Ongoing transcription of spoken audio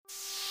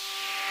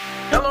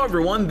Hello,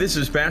 everyone. This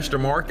is Pastor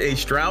Mark A.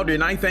 Stroud,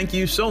 and I thank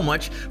you so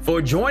much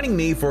for joining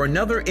me for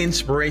another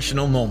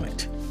inspirational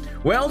moment.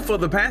 Well, for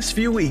the past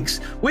few weeks,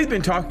 we've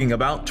been talking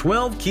about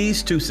 12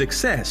 keys to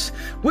success,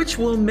 which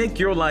will make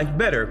your life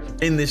better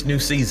in this new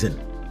season.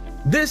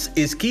 This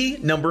is key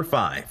number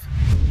 5.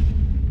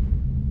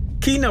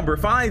 Key number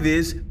 5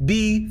 is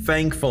be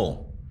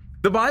thankful.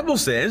 The Bible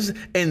says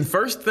in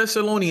 1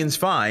 Thessalonians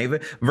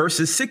 5,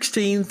 verses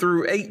 16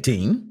 through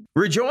 18,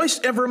 "Rejoice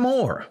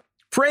evermore,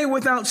 pray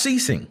without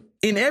ceasing.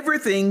 In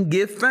everything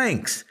give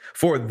thanks,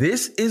 for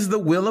this is the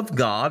will of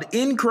God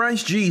in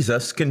Christ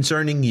Jesus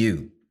concerning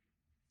you."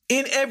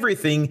 In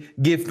everything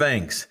give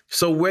thanks.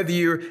 So whether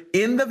you're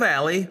in the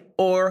valley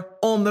or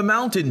on the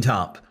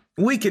mountaintop,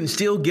 we can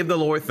still give the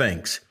Lord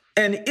thanks.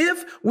 And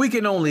if we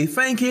can only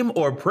thank Him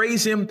or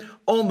praise Him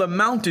on the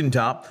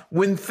mountaintop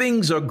when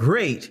things are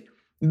great,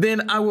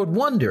 then I would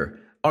wonder,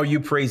 are you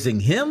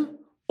praising Him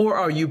or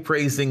are you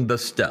praising the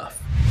stuff?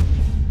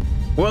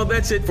 Well,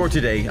 that's it for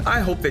today.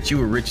 I hope that you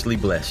were richly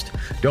blessed.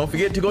 Don't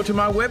forget to go to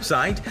my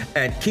website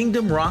at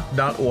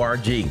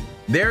kingdomrock.org.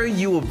 There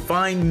you will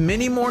find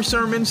many more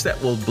sermons that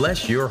will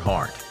bless your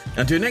heart.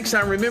 Until next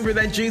time, remember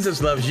that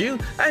Jesus loves you,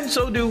 and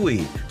so do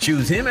we.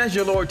 Choose Him as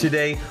your Lord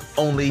today.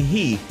 Only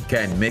He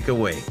can make a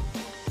way.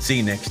 See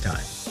you next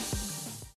time.